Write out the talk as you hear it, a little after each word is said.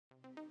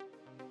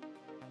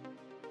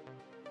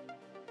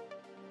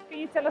Can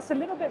you tell us a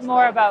little bit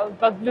more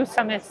about what Blue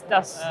Summit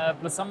does?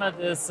 Blue Summit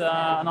is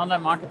an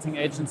online marketing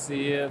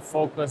agency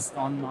focused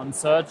on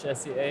search,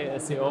 SEA,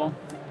 SEO.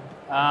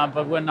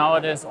 But we're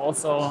nowadays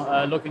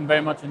also looking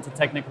very much into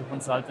technical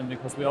consulting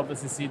because we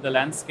obviously see the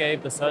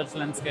landscape, the search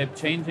landscape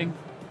changing.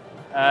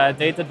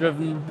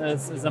 Data-driven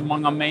is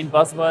among our main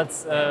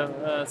buzzwords.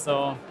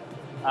 So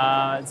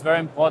it's very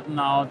important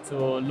now to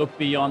look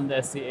beyond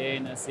SEA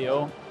and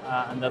SEO,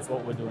 and that's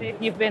what we're doing.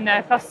 You've been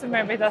a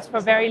customer with us for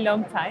a very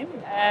long time.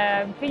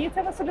 Can you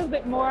tell us a little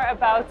bit more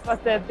about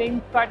what the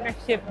Bing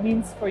partnership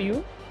means for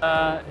you?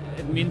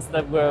 It means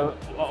that we're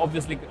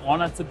obviously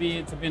honored to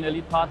be an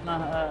elite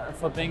partner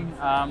for Bing.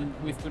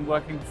 We've been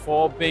working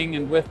for Bing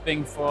and with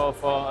Bing for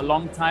a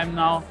long time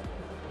now,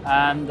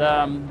 and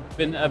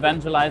been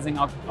evangelizing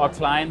our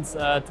clients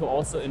to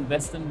also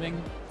invest in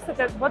Bing. So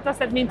what does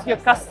that mean to your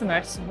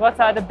customers? What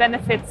are the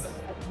benefits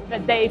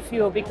that they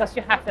feel because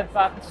you have that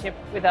partnership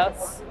with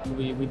us?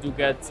 We do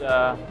get,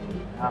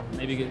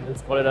 maybe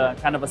let's call it a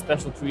kind of a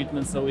special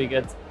treatment. So we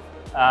get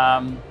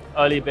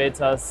early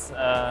betas,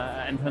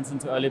 entrance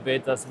into early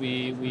betas.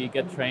 We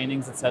get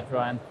trainings,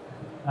 etc.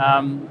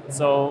 And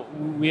so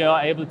we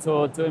are able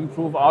to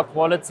improve our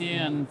quality.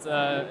 And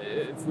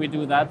if we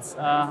do that,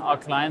 our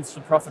clients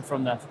should profit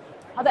from that.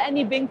 Are there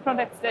any Bing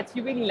products that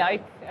you really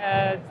like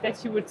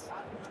that you would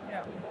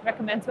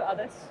recommend to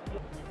others?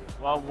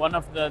 Well, one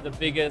of the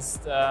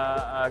biggest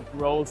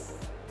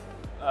growth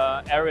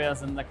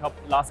areas in the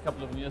last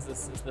couple of years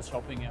is the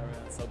shopping area.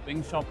 So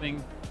Bing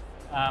Shopping,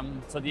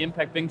 so the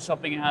impact Bing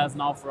Shopping has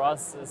now for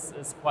us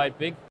is quite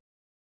big.